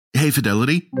Hey,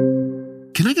 Fidelity.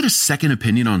 Can I get a second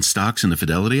opinion on stocks in the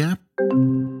Fidelity app?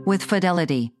 With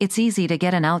Fidelity, it's easy to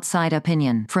get an outside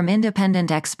opinion from independent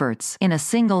experts in a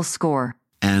single score.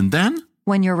 And then?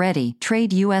 When you're ready,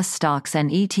 trade U.S. stocks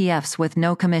and ETFs with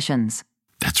no commissions.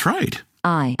 That's right.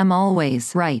 I am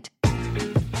always right.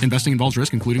 Investing involves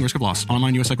risk, including risk of loss.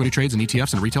 Online U.S. equity trades and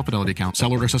ETFs and a retail Fidelity account.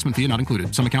 Sell order assessment fee not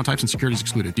included. Some account types and securities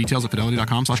excluded. Details at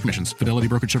fidelity.com/commissions. Fidelity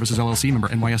Brokerage Services, LLC, member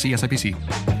NYSE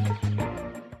SIPC.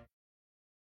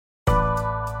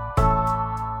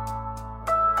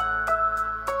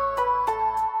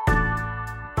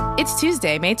 It's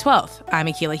Tuesday, May 12th. I'm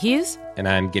Akilah Hughes. And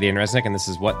I'm Gideon Resnick, and this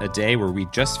is What a Day, where we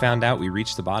just found out we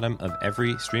reached the bottom of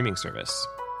every streaming service.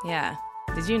 Yeah.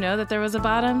 Did you know that there was a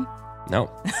bottom? No,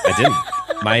 I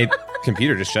didn't. My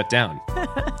computer just shut down.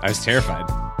 I was terrified.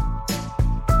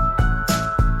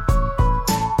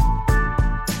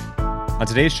 On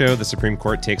today's show, the Supreme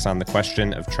Court takes on the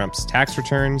question of Trump's tax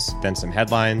returns, then some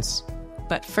headlines.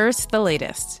 But first, the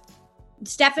latest.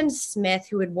 Stephen Smith,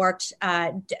 who had worked,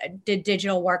 did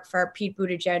digital work for Pete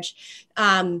Buttigieg,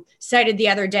 cited the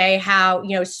other day how,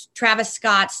 Travis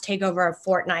Scott's takeover of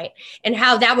Fortnite and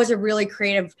how that was a really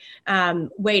creative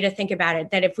way to think about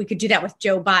it, that if we could do that with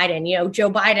Joe Biden,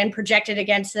 Joe Biden projected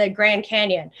against the Grand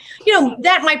Canyon,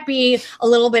 that might be a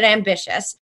little bit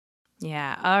ambitious.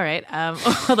 Yeah. All right.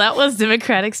 Well, that was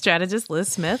Democratic strategist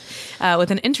Liz Smith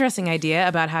with an interesting idea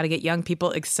about how to get young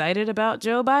people excited about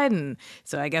Joe Biden.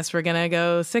 So I guess we're going to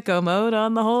go sicko mode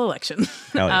on the whole election.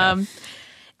 Hell yeah.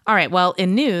 All right. Well,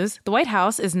 in news, the White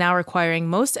House is now requiring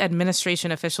most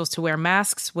administration officials to wear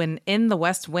masks when in the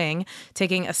West Wing,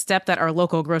 taking a step that our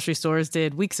local grocery stores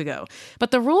did weeks ago. But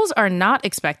the rules are not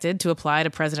expected to apply to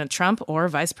President Trump or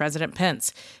Vice President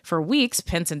Pence. For weeks,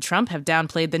 Pence and Trump have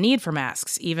downplayed the need for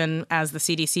masks, even as the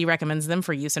CDC recommends them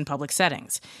for use in public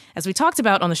settings. As we talked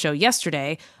about on the show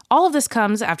yesterday, all of this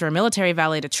comes after a military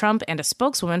valet to Trump and a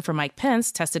spokeswoman for Mike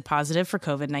Pence tested positive for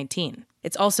COVID-19.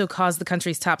 It's also caused the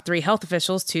country's top 3 health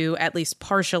officials to at least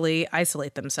partially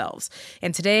isolate themselves.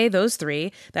 And today, those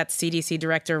 3, that's CDC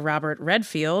Director Robert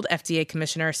Redfield, FDA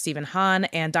Commissioner Stephen Hahn,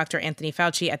 and Dr. Anthony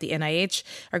Fauci at the NIH,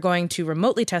 are going to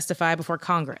remotely testify before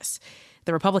Congress.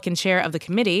 The Republican chair of the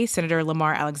committee, Senator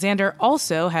Lamar Alexander,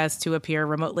 also has to appear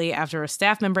remotely after a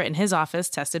staff member in his office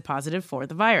tested positive for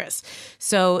the virus.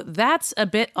 So that's a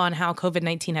bit on how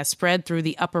COVID-19 has spread through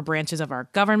the upper branches of our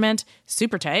government.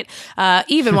 Super tight.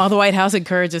 Even while the White House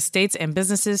encourages states and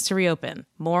businesses to reopen.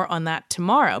 More on that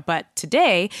tomorrow. But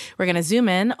today, we're going to zoom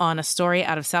in on a story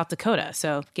out of South Dakota.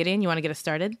 So, Gideon, you want to get us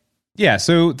started? Yeah,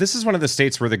 so this is one of the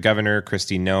states where the governor,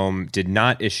 Kristi Noem, did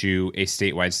not issue a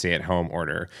statewide stay-at-home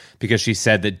order because she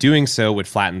said that doing so would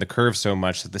flatten the curve so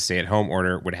much that the stay-at-home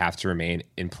order would have to remain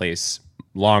in place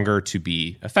longer to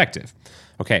be effective.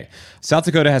 Okay, South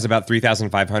Dakota has about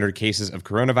 3,500 cases of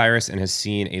coronavirus and has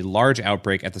seen a large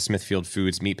outbreak at the Smithfield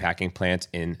Foods meatpacking plant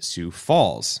in Sioux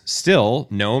Falls. Still,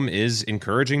 Noem is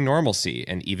encouraging normalcy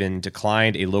and even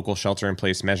declined a local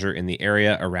shelter-in-place measure in the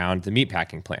area around the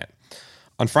meatpacking plant.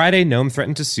 On Friday, Noem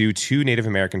threatened to sue 2 Native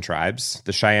American tribes,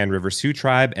 the Cheyenne River Sioux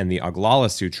tribe and the Oglala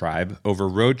Sioux tribe, over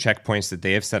road checkpoints that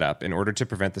they have set up in order to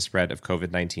prevent the spread of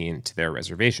COVID-19 to their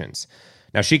reservations.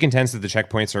 Now, she contends that the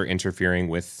checkpoints are interfering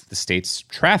with the state's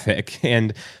traffic,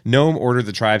 and Noem ordered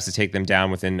the tribes to take them down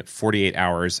within 48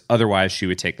 hours. Otherwise, she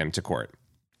would take them to court.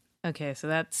 Okay, so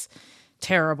that's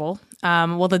terrible.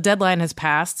 Well, the deadline has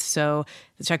passed, so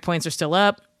the checkpoints are still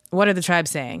up. What are the tribes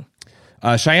saying?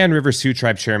 Cheyenne River Sioux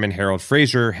Tribe Chairman Harold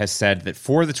Frazier has said that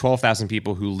for the 12,000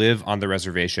 people who live on the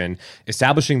reservation,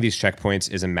 establishing these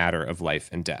checkpoints is a matter of life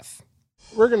and death.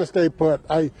 We're going to stay put.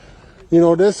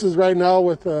 This is right now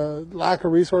with the lack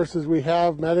of resources we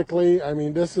have medically.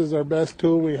 This is our best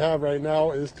tool we have right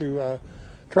now is to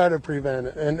try to prevent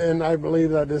it. And I believe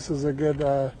that this is a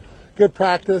good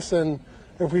practice. And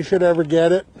if we should ever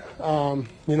get it,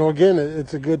 again,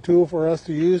 it's a good tool for us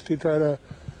to use to try to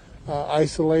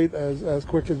isolate as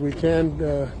quick as we can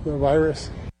the virus.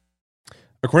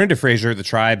 According to Frazier, the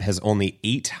tribe has only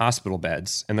 8 hospital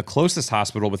beds, and the closest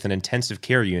hospital with an intensive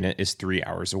care unit is 3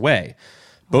 hours away.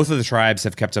 Both of the tribes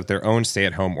have kept up their own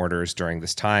stay-at-home orders during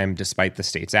this time, despite the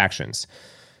state's actions.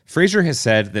 Frazier has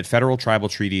said that federal tribal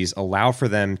treaties allow for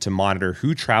them to monitor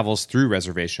who travels through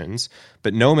reservations,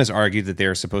 but Noem has argued that they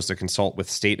are supposed to consult with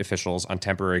state officials on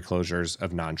temporary closures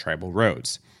of non-tribal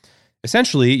roads.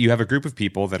 Essentially, you have a group of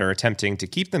people that are attempting to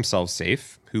keep themselves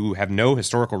safe, who have no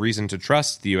historical reason to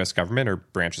trust the U.S. government or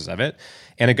branches of it,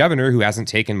 and a governor who hasn't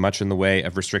taken much in the way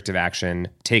of restrictive action,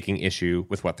 taking issue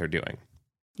with what they're doing.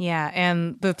 Yeah,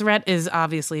 and the threat is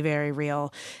obviously very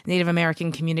real. Native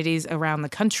American communities around the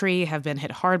country have been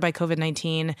hit hard by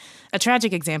COVID-19. A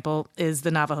tragic example is the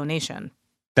Navajo Nation.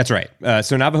 That's right.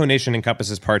 So Navajo Nation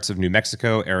encompasses parts of New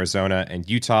Mexico, Arizona, and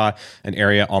Utah, an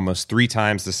area almost 3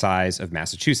 times the size of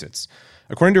Massachusetts.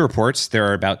 According to reports, there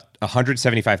are about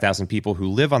 175,000 people who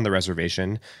live on the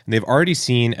reservation, and they've already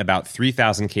seen about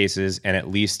 3,000 cases and at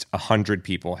least 100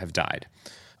 people have died.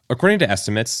 According to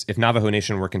estimates, if Navajo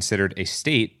Nation were considered a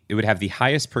state, it would have the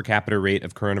highest per capita rate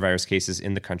of coronavirus cases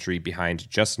in the country behind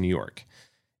just New York.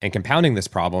 And compounding this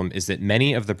problem is that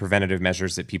many of the preventative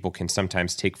measures that people can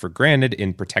sometimes take for granted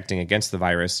in protecting against the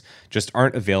virus just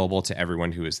aren't available to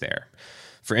everyone who is there.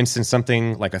 For instance,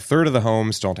 something like 1/3 of the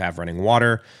homes don't have running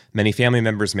water. Many family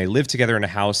members may live together in a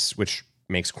house, which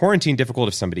makes quarantine difficult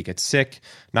if somebody gets sick,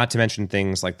 not to mention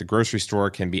things like the grocery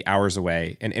store can be hours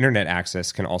away, and internet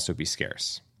access can also be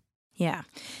scarce. Yeah.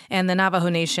 And the Navajo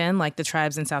Nation, like the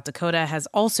tribes in South Dakota, has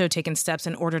also taken steps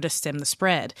in order to stem the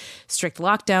spread. Strict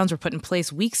lockdowns were put in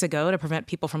place weeks ago to prevent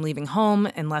people from leaving home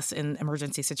unless in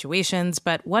emergency situations.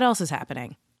 But what else is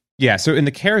happening? Yeah, so in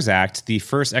the CARES Act, the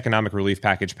first economic relief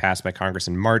package passed by Congress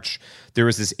in March, there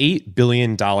was this $8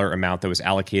 billion amount that was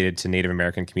allocated to Native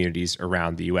American communities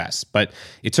around the U.S. But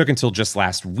it took until just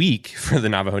last week for the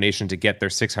Navajo Nation to get their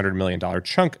 $600 million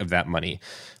chunk of that money.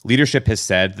 Leadership has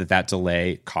said that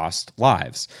delay cost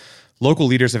lives. Local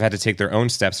leaders have had to take their own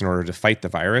steps in order to fight the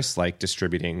virus, like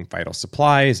distributing vital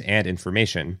supplies and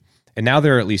information. And now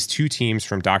there are at least 2 teams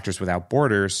from Doctors Without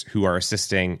Borders who are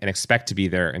assisting and expect to be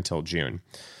there until June.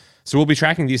 So we'll be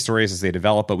tracking these stories as they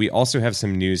develop, but we also have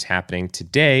some news happening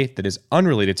today that is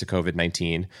unrelated to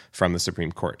COVID-19 from the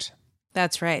Supreme Court.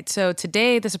 That's right. So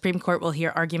today, the Supreme Court will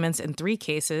hear arguments in 3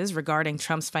 cases regarding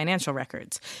Trump's financial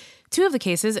records. 2 of the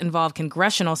cases involve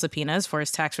congressional subpoenas for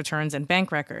his tax returns and bank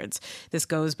records. This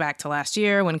goes back to last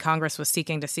year when Congress was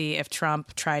seeking to see if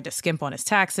Trump tried to skimp on his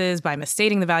taxes by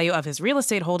misstating the value of his real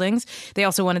estate holdings. They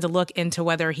also wanted to look into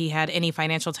whether he had any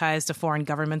financial ties to foreign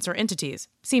governments or entities.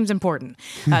 Seems important.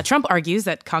 Trump argues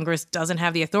that Congress doesn't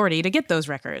have the authority to get those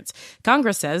records.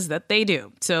 Congress says that they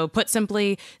do. So put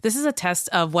simply, this is a test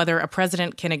of whether a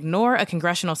president can ignore a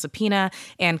congressional subpoena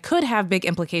and could have big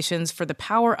implications for the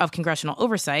power of congressional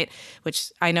oversight,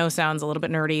 which I know sounds a little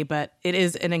bit nerdy, but it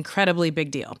is an incredibly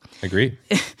big deal. Agreed.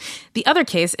 The other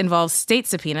case involves state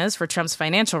subpoenas for Trump's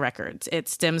financial records. It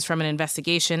stems from an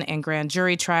investigation and grand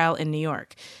jury trial in New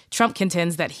York. Trump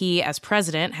contends that he, as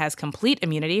president, has complete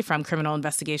immunity from criminal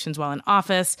investigations while in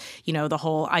office. You know, the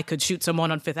whole I could shoot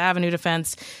someone on Fifth Avenue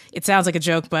defense. It sounds like a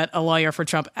joke, but a lawyer for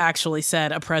Trump actually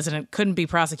said a president couldn't be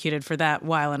prosecuted for that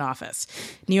while in office.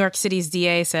 New York City's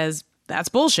DA says that's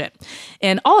bullshit.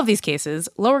 In all of these cases,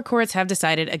 lower courts have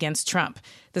decided against Trump.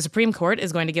 The Supreme Court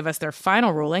is going to give us their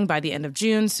final ruling by the end of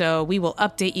June, so we will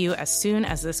update you as soon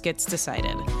as this gets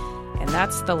decided. And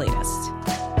that's the latest.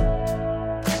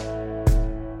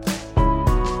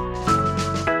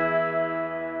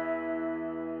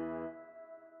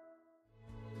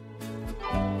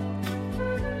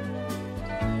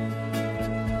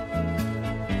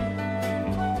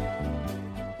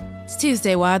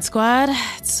 Tuesday, Wad Squad.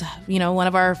 It's, one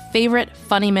of our favorite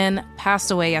funny men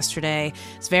passed away yesterday.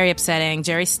 It's very upsetting.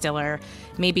 Jerry Stiller,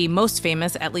 maybe most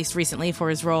famous, at least recently, for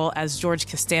his role as George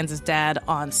Costanza's dad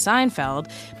on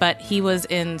Seinfeld, but he was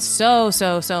in so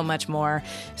much more.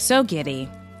 So giddy.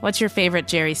 What's your favorite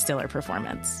Jerry Stiller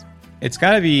performance? It's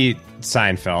got to be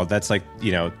Seinfeld. That's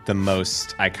the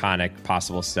most iconic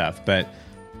possible stuff. But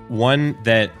one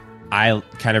that I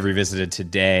kind of revisited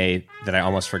today that I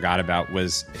almost forgot about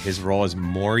was his role as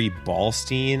Maury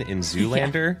Ballstein in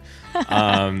Zoolander,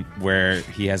 where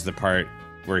he has the part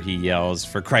where he yells,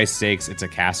 "For Christ's sakes, it's a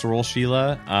casserole,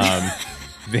 Sheila."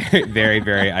 Very, very,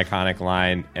 very iconic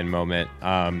line and moment.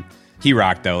 He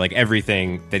rocked, though.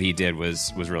 Everything that he did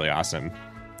was really awesome.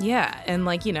 Yeah, and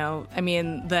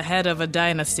the head of a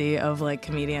dynasty of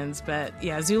comedians, but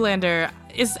yeah, Zoolander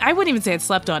is, I wouldn't even say it's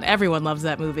slept on. Everyone loves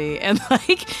that movie. And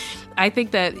I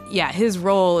think that, his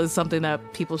role is something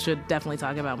that people should definitely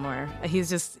talk about more.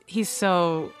 He's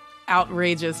so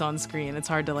outrageous on screen. It's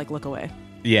hard to look away.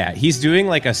 Yeah, he's doing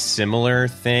a similar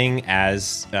thing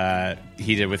as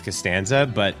he did with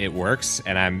Costanza, but it works,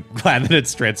 and I'm glad that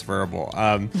it's transferable.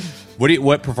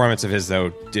 What performance of his,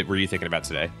 though, were you thinking about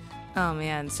today? Oh,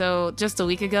 man. So just a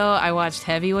week ago, I watched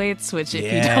Heavyweights, which if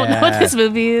you don't know what this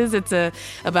movie is, it's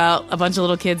about a bunch of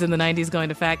little kids in the 90s going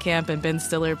to fat camp, and Ben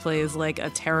Stiller plays a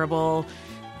terrible,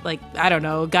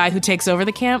 guy who takes over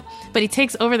the camp. But he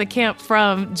takes over the camp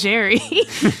from Jerry,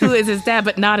 who is his dad,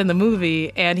 but not in the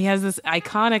movie. And he has this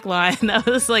iconic line that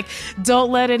was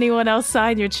don't let anyone else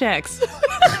sign your checks.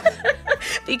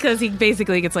 Because he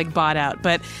basically gets bought out.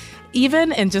 But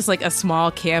even in just a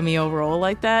small cameo role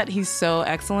like that, he's so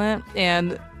excellent.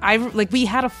 And we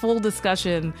had a full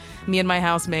discussion, me and my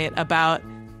housemate, about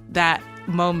that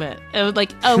moment. It was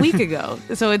like a week ago.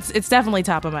 So it's definitely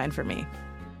top of mind for me.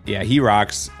 Yeah, he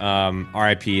rocks.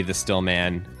 R.I.P. the Still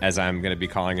Man, as I'm going to be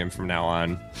calling him from now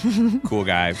on. Cool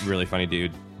guy, really funny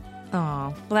dude. Oh,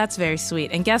 well, that's very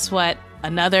sweet. And guess what?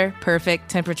 Another perfect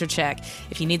temperature check.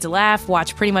 If you need to laugh,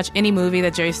 watch pretty much any movie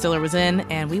that Jerry Stiller was in,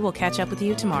 and we will catch up with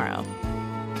you tomorrow.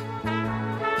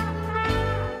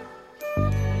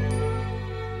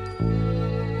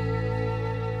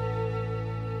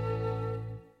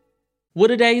 What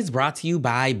A Day is brought to you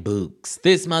by Books.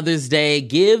 This Mother's Day,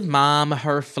 give mom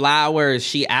her flowers.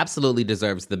 She absolutely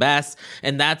deserves the best,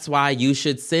 and that's why you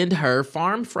should send her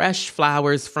farm fresh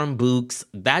flowers from Books.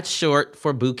 That's short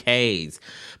for bouquets.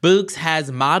 Books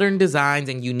has modern designs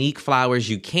and unique flowers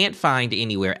you can't find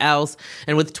anywhere else,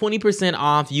 and with 20%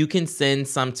 off, you can send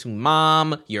some to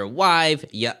mom, your wife,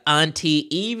 your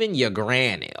auntie, even your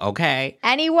granny, okay?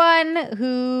 Anyone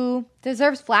who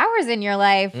deserves flowers in your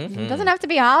life. It doesn't have to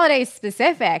be holiday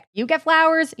specific. You get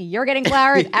flowers, you're getting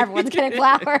flowers, everyone's getting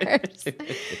flowers.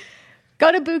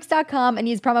 Go to Books.com and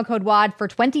use promo code WAD for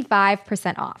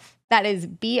 25% off. That is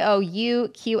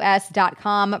BOUQS.com,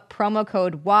 promo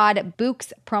code WAD,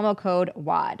 Books, promo code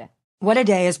WAD. What A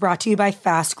Day is brought to you by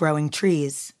Fast Growing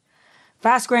Trees.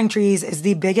 Fast Growing Trees is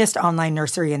the biggest online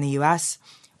nursery in the U.S.,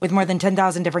 with more than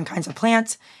 10,000 different kinds of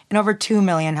plants and over 2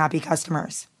 million happy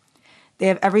customers. They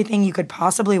have everything you could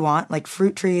possibly want, like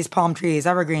fruit trees, palm trees,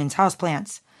 evergreens,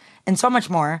 houseplants, and so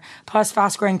much more. Plus,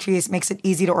 Fast Growing Trees makes it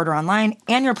easy to order online,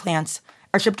 and your plants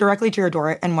are shipped directly to your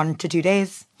door in 1 to 2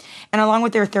 days. And along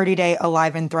with their 30-day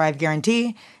Alive and Thrive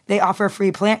guarantee, they offer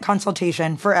free plant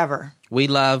consultation forever. We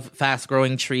love Fast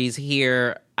Growing Trees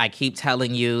here. I keep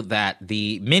telling you that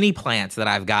the mini plants that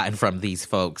I've gotten from these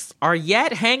folks are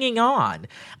yet hanging on.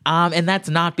 And that's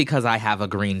not because I have a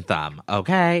green thumb,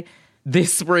 okay?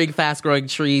 This spring, Fast Growing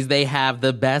Trees, they have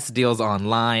the best deals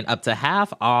online, up to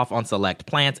half off on select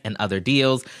plants and other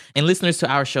deals. And listeners to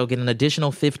our show get an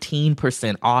additional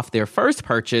 15% off their first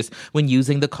purchase when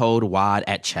using the code WAD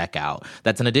at checkout.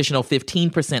 That's an additional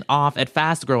 15% off at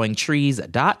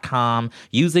fastgrowingtrees.com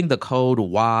using the code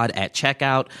WAD at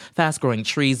checkout.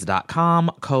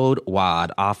 Fastgrowingtrees.com, code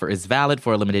WAD. Offer is valid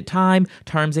for a limited time.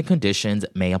 Terms and conditions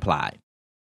may apply.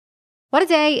 What A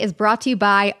Day is brought to you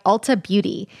by Ulta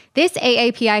Beauty. This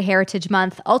AAPI Heritage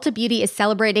Month, Ulta Beauty is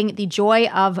celebrating the joy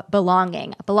of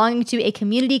belonging to a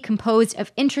community composed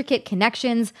of intricate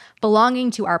connections,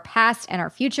 belonging to our past and our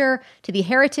future, to the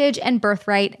heritage and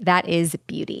birthright that is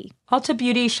beauty. Ulta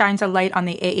Beauty shines a light on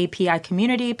the AAPI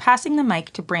community, passing the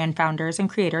mic to brand founders and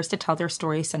creators to tell their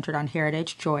stories centered on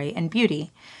heritage, joy, and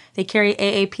beauty. They carry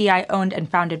AAPI-owned and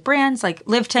founded brands like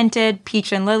Live Tinted,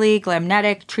 Peach and Lily,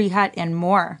 Glamnetic, Tree Hut, and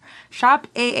more. Shop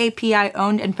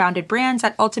AAPI-owned and founded brands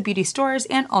at Ulta Beauty stores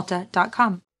and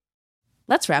Ulta.com.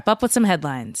 Let's wrap up with some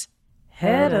headlines.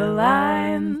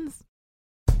 Headlines.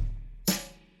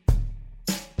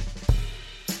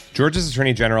 Georgia's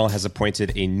Attorney General has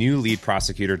appointed a new lead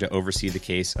prosecutor to oversee the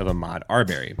case of Ahmaud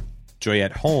Arbery.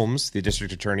 Joyette Holmes, the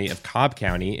district attorney of Cobb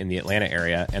County in the Atlanta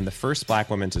area and the first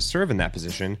black woman to serve in that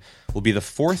position, will be the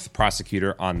fourth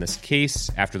prosecutor on this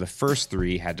case after the first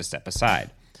 3 had to step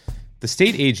aside. The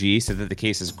state AG said that the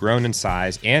case has grown in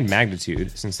size and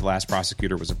magnitude since the last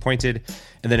prosecutor was appointed,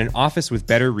 and that an office with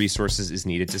better resources is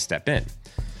needed to step in.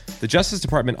 The Justice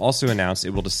Department also announced it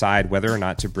will decide whether or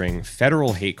not to bring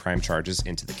federal hate crime charges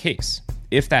into the case.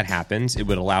 If that happens, it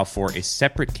would allow for a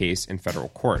separate case in federal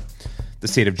court. The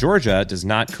state of Georgia does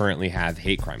not currently have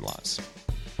hate crime laws.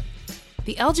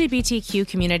 The LGBTQ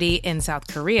community in South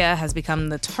Korea has become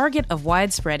the target of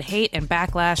widespread hate and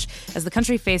backlash as the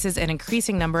country faces an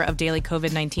increasing number of daily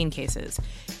COVID-19 cases.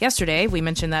 Yesterday, we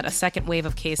mentioned that a second wave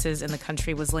of cases in the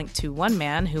country was linked to one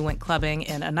man who went clubbing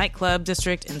in a nightclub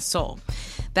district in Seoul.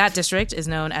 That district is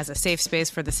known as a safe space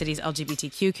for the city's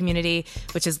LGBTQ community,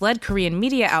 which has led Korean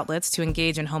media outlets to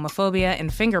engage in homophobia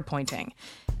and finger-pointing.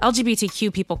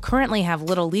 LGBTQ people currently have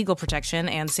little legal protection,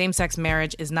 and same-sex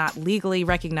marriage is not legally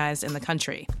recognized in the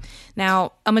country.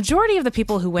 Now, a majority of the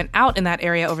people who went out in that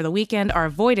area over the weekend are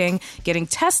avoiding getting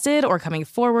tested or coming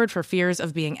forward for fears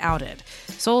of being outed.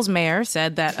 Seoul's mayor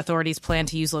said that authorities plan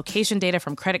to use location data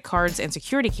from credit cards and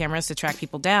security cameras to track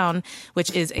people down,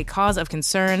 which is a cause of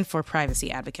concern for privacy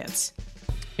advocates.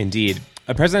 Indeed.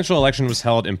 A presidential election was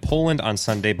held in Poland on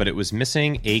Sunday, but it was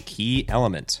missing a key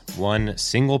element: one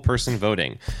single person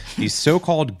voting. The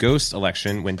so-called ghost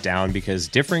election went down because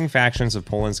differing factions of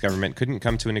Poland's government couldn't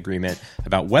come to an agreement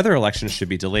about whether elections should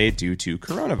be delayed due to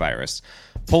coronavirus.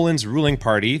 Poland's ruling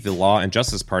party, the Law and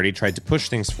Justice Party, tried to push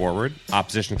things forward.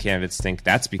 Opposition candidates think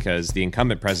that's because the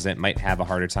incumbent president might have a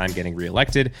harder time getting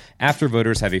reelected after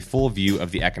voters have a full view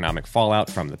of the economic fallout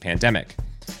from the pandemic.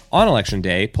 On Election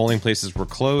Day, polling places were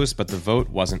closed, but the vote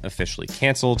wasn't officially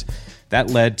canceled. That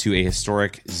led to a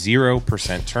historic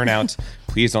 0% turnout.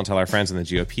 Please don't tell our friends in the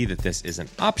GOP that this is an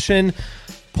option.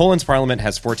 Poland's parliament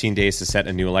has 14 days to set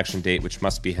a new election date, which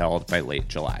must be held by late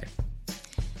July.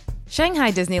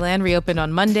 Shanghai Disneyland reopened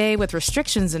on Monday with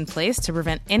restrictions in place to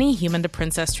prevent any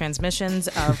human-to-princess transmissions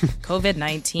of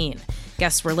COVID-19.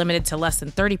 Guests were limited to less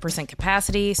than 30%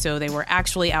 capacity, so they were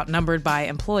actually outnumbered by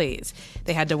employees.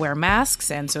 They had to wear masks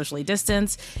and socially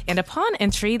distance, and upon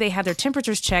entry, they had their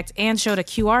temperatures checked and showed a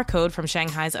QR code from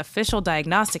Shanghai's official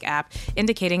diagnostic app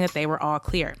indicating that they were all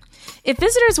clear. If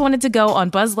visitors wanted to go on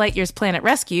Buzz Lightyear's Planet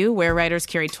Rescue, where riders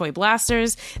carried toy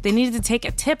blasters, they needed to take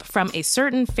a tip from a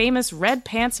certain famous red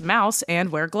pants mouse and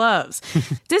wear gloves.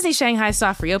 Disney Shanghai's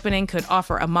soft reopening could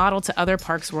offer a model to other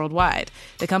parks worldwide.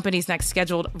 The company's next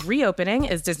scheduled reopening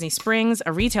is Disney Springs,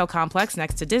 a retail complex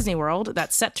next to Disney World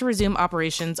that's set to resume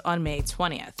operations on May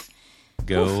 20th.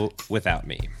 Go without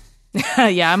me.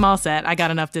 Yeah, I'm all set. I got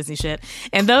enough Disney shit.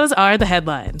 And those are the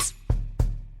headlines.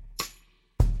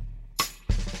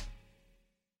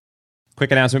 Quick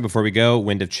announcement before we go.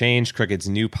 Wind of Change, Crooked's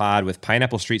new pod with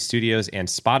Pineapple Street Studios and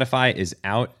Spotify is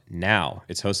out now.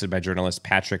 It's hosted by journalist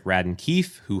Patrick Radden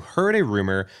Keefe, who heard a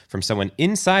rumor from someone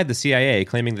inside the CIA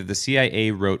claiming that the CIA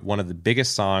wrote one of the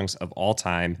biggest songs of all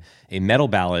time, a metal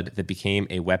ballad that became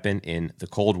a weapon in the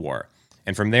Cold War.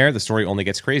 And from there, the story only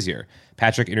gets crazier.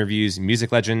 Patrick interviews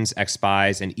music legends,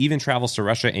 ex-spies, and even travels to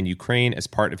Russia and Ukraine as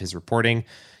part of his reporting.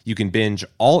 You can binge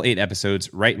all 8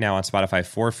 episodes right now on Spotify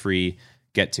for free.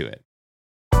 Get to it.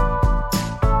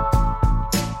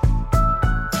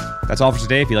 That's all for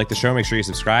today. If you like the show, make sure you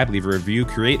subscribe, leave a review,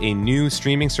 create a new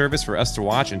streaming service for us to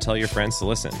watch, and tell your friends to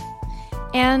listen.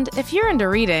 And if you're into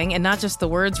reading and not just the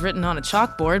words written on a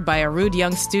chalkboard by a rude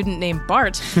young student named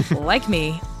Bart, like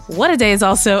me, What a Day is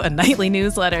also a nightly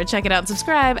newsletter. Check it out and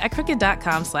subscribe at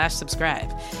crooked.com/subscribe.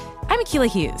 I'm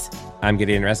Akilah Hughes. I'm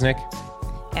Gideon Resnick.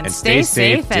 And stay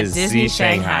safe at Disney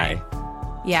Shanghai.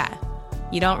 Yeah,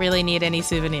 you don't really need any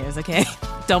souvenirs, okay?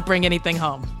 Don't bring anything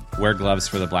home. Wear gloves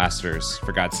for the blasters,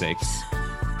 for God's sakes.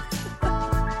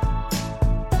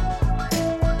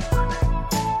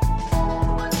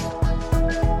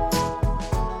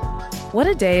 What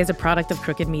a Day is a product of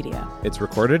Crooked Media. It's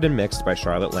recorded and mixed by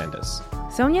Charlotte Landis.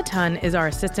 Sonia Tun is our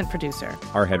assistant producer.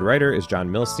 Our head writer is John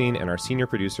Milstein, and our senior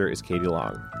producer is Katie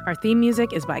Long. Our theme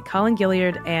music is by Colin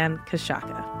Gilliard and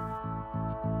Kashaka.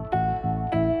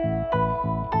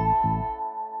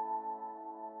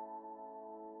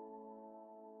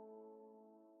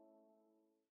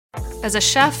 As a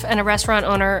chef and a restaurant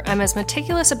owner, I'm as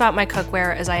meticulous about my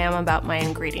cookware as I am about my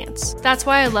ingredients. That's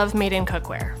why I love Made in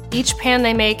Cookware. Each pan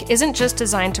they make isn't just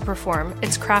designed to perform,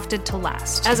 it's crafted to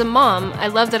last. As a mom, I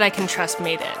love that I can trust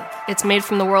Made In. It's made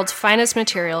from the world's finest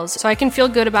materials, so I can feel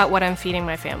good about what I'm feeding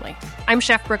my family. I'm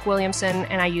Chef Brooke Williamson,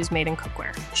 and I use Made in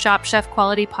Cookware. Shop chef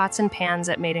quality pots and pans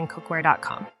at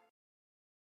madeincookware.com.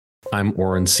 I'm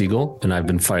Oren Siegel, and I've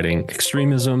been fighting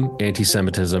extremism,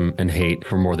 anti-Semitism, and hate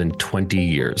for more than 20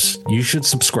 years. You should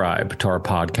subscribe to our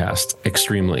podcast,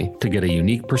 Extremely, to get a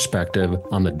unique perspective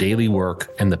on the daily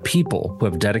work and the people who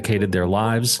have dedicated their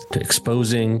lives to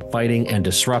exposing, fighting, and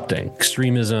disrupting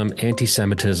extremism,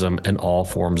 anti-Semitism, and all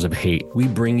forms of hate. We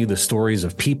bring you the stories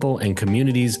of people and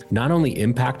communities not only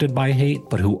impacted by hate,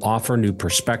 but who offer new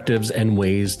perspectives and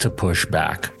ways to push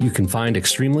back. You can find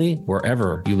Extremely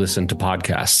wherever you listen to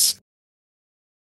podcasts.